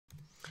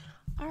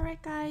All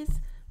right, guys,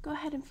 go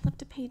ahead and flip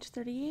to page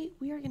 38.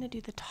 We are going to do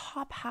the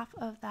top half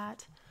of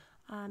that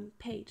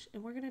page,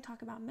 and we're going to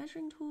talk about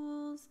measuring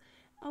tools.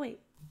 Oh, wait,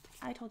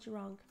 I told you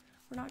wrong.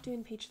 We're not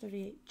doing page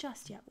 38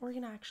 just yet. We're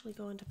going to actually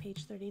go into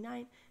page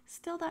 39.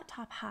 Still that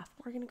top half.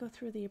 We're going to go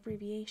through the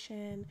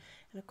abbreviation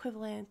and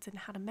equivalents and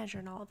how to measure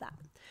and all of that.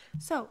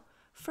 So,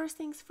 first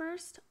things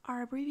first,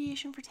 our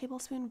abbreviation for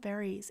tablespoon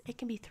varies. It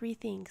can be 3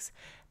 things.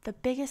 The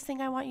biggest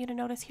thing I want you to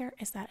notice here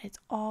is that it's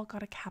all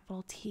got a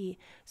capital T.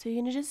 So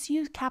you're going to just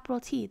use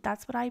capital T.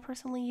 That's what I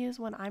personally use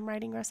when I'm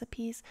writing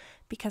recipes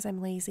because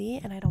I'm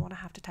lazy and I don't want to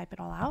have to type it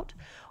all out.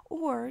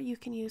 Or you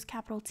can use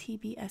capital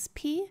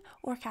TBSP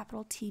or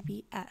capital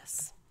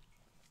TBS.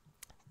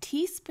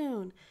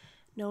 Teaspoon.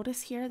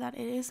 Notice here that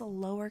it is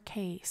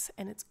lowercase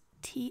and it's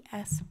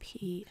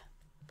TSP.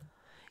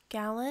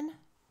 Gallon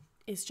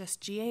is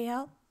just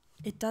GAL.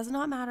 It does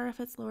not matter if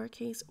it's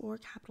lowercase or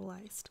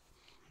capitalized.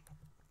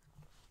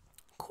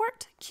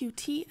 Quart,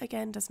 QT,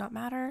 again, does not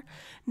matter.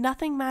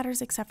 Nothing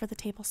matters except for the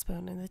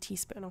tablespoon and the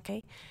teaspoon,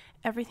 okay?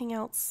 Everything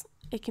else,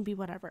 it can be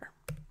whatever.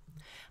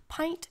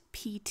 Pint,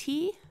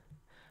 PT.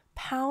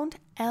 Pound,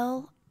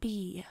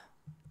 LB.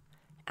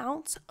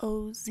 Ounce,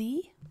 OZ.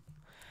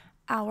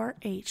 Hour,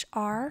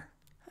 HR.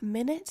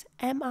 Minute,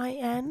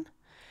 MIN.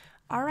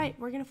 All right,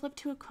 we're going to flip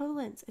to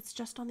equivalents. It's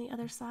just on the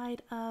other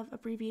side of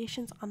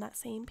abbreviations on that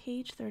same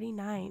page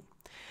 39.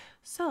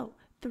 So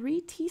 3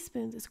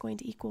 teaspoons is going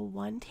to equal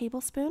 1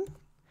 tablespoon.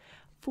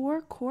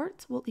 4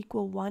 quarts will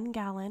equal 1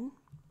 gallon.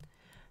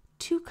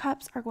 2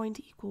 cups are going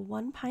to equal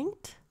 1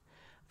 pint.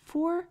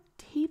 4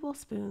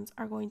 tablespoons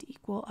are going to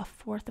equal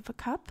 1/4 of a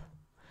cup.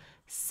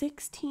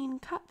 16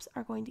 cups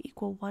are going to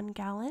equal 1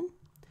 gallon.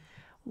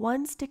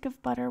 1 stick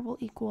of butter will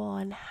equal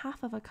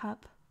 1/2 of a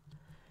cup.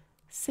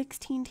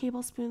 16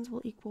 tablespoons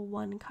will equal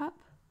 1 cup.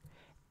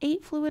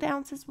 8 fluid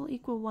ounces will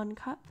equal 1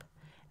 cup.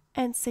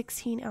 And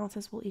 16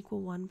 ounces will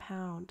equal 1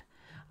 pound.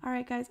 All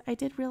right, guys, I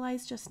did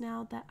realize just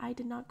now that I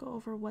did not go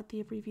over what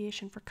the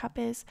abbreviation for cup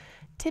is.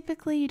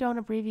 Typically, you don't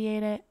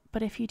abbreviate it,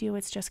 but if you do,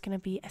 it's just going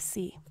to be a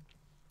C.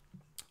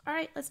 All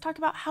right, let's talk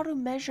about how to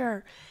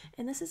measure.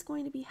 And this is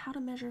going to be how to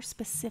measure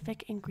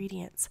specific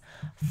ingredients.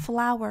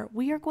 Flour,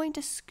 we are going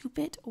to scoop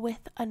it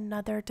with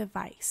another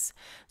device.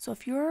 So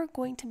if you're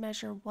going to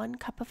measure 1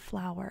 cup of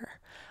flour,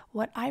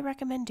 what I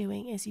recommend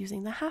doing is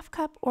using the 1/2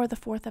 cup or the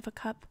 1/4 of a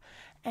cup,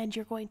 and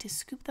you're going to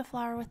scoop the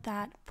flour with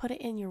that, put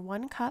it in your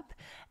 1 cup,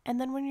 and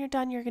then when you're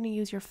done, you're going to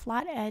use your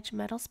flat edge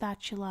metal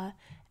spatula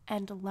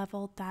and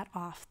level that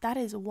off. That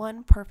is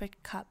 1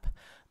 perfect cup.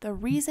 The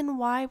reason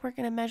why we're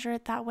going to measure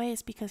it that way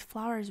is because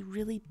flour is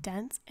really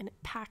dense and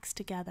it packs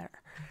together.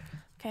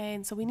 Okay,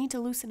 and so we need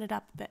to loosen it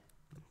up a bit.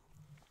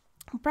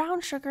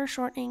 Brown sugar,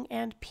 shortening,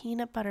 and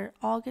peanut butter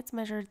all gets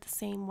measured the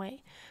same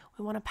way.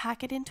 We want to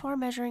pack it into our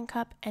measuring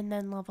cup and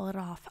then level it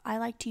off. I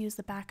like to use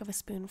the back of a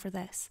spoon for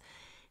this.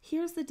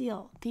 Here's the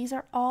deal. These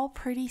are all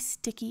pretty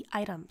sticky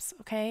items,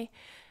 okay?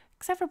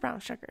 Except for brown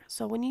sugar.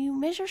 So when you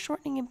measure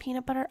shortening and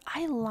peanut butter,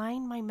 I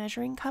line my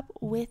measuring cup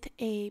with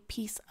a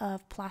piece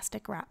of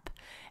plastic wrap.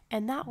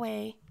 And that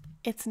way,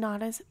 it's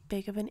not as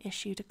big of an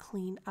issue to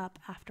clean up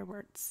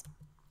afterwards.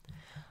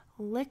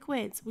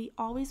 Liquids. We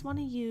always want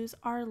to use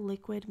our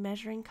liquid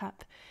measuring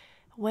cup.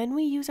 When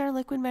we use our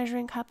liquid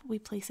measuring cup, we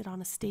place it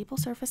on a stable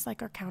surface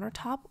like our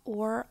countertop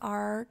or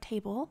our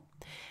table.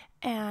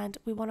 And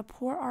we want to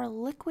pour our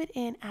liquid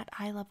in at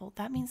eye level.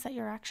 That means that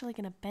you're actually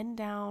going to bend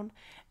down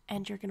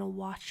and you're going to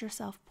watch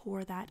yourself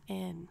pour that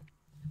in.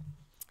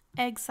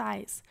 Egg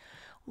size.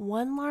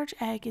 1 large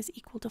egg is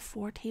equal to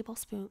 4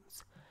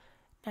 tablespoons.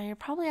 Now you're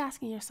probably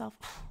asking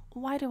yourself,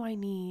 why do I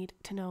need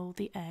to know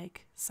the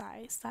egg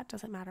size? That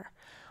doesn't matter.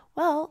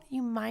 Well,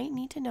 you might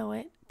need to know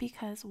it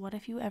because what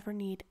if you ever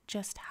need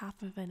just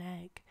 1/2 of an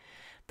egg?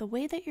 The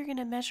way that you're going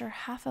to measure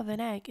 1/2 of an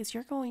egg is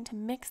you're going to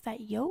mix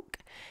that yolk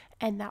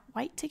and that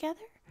white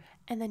together,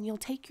 and then you'll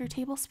take your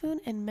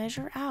tablespoon and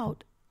measure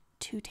out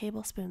 2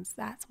 tablespoons.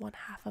 That's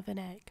 1/2 of an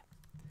egg.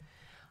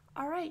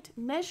 All right,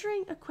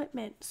 measuring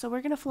equipment. So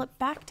we're going to flip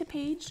back to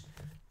page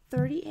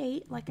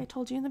 38, like I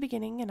told you in the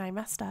beginning, and I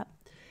messed up.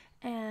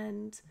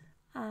 And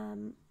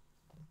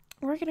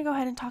we're going to go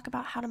ahead and talk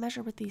about how to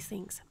measure with these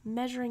things.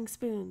 Measuring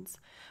spoons.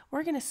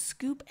 We're going to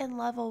scoop and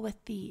level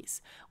with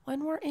these.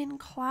 When we're in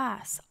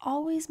class,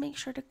 always make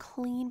sure to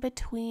clean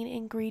between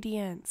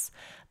ingredients.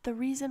 The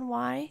reason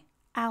why?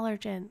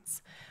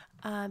 Allergens.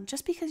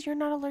 Just because you're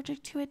not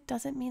allergic to it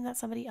doesn't mean that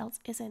somebody else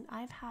isn't.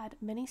 I've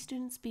had many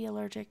students be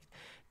allergic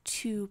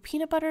to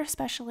peanut butter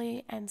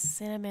especially and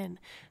cinnamon.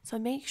 So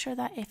make sure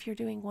that if you're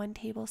doing 1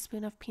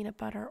 tablespoon of peanut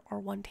butter or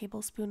 1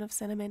 tablespoon of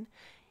cinnamon,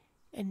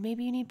 and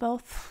maybe you need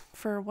both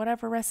for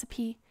whatever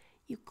recipe,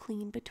 you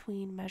clean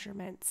between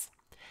measurements.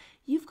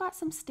 You've got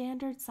some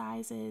standard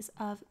sizes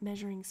of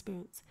measuring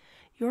spoons.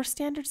 Your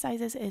standard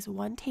sizes is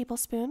 1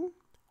 tablespoon,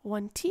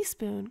 1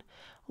 teaspoon,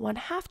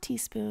 1/2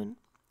 teaspoon,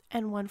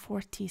 and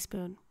 1/4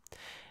 teaspoon.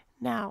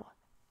 Now,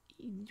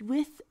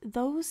 with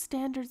those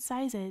standard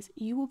sizes,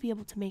 you will be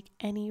able to make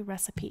any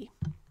recipe.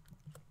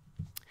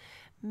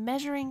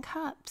 Measuring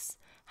cups.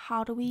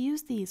 How do we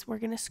use these? We're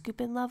going to scoop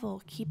and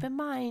level. Keep in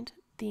mind,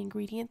 the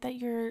ingredient that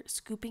you're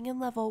scooping in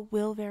level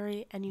will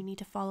vary, and you need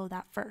to follow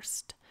that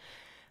first.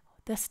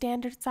 The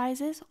standard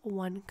sizes: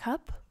 1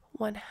 cup,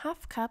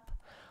 1/2 cup,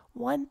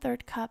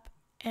 1/3 cup,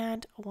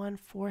 and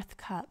 1/4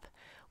 cup.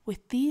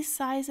 With these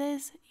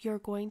sizes, you're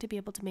going to be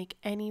able to make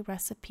any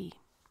recipe.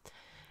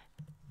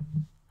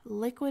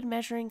 Liquid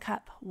measuring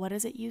cup. What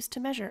is it used to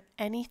measure?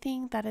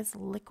 Anything that is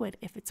liquid.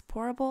 If it's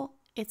pourable,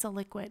 it's a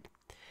liquid.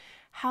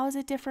 How is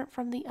it different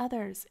from the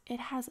others?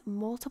 It has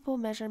multiple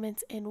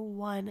measurements in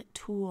one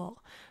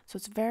tool, so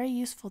it's very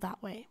useful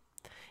that way.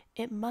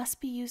 It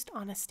must be used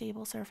on a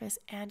stable surface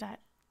and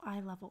at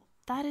eye level.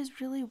 That is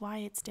really why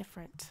it's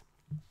different.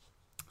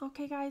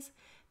 Okay, guys,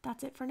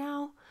 that's it for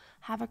now.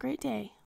 Have a great day.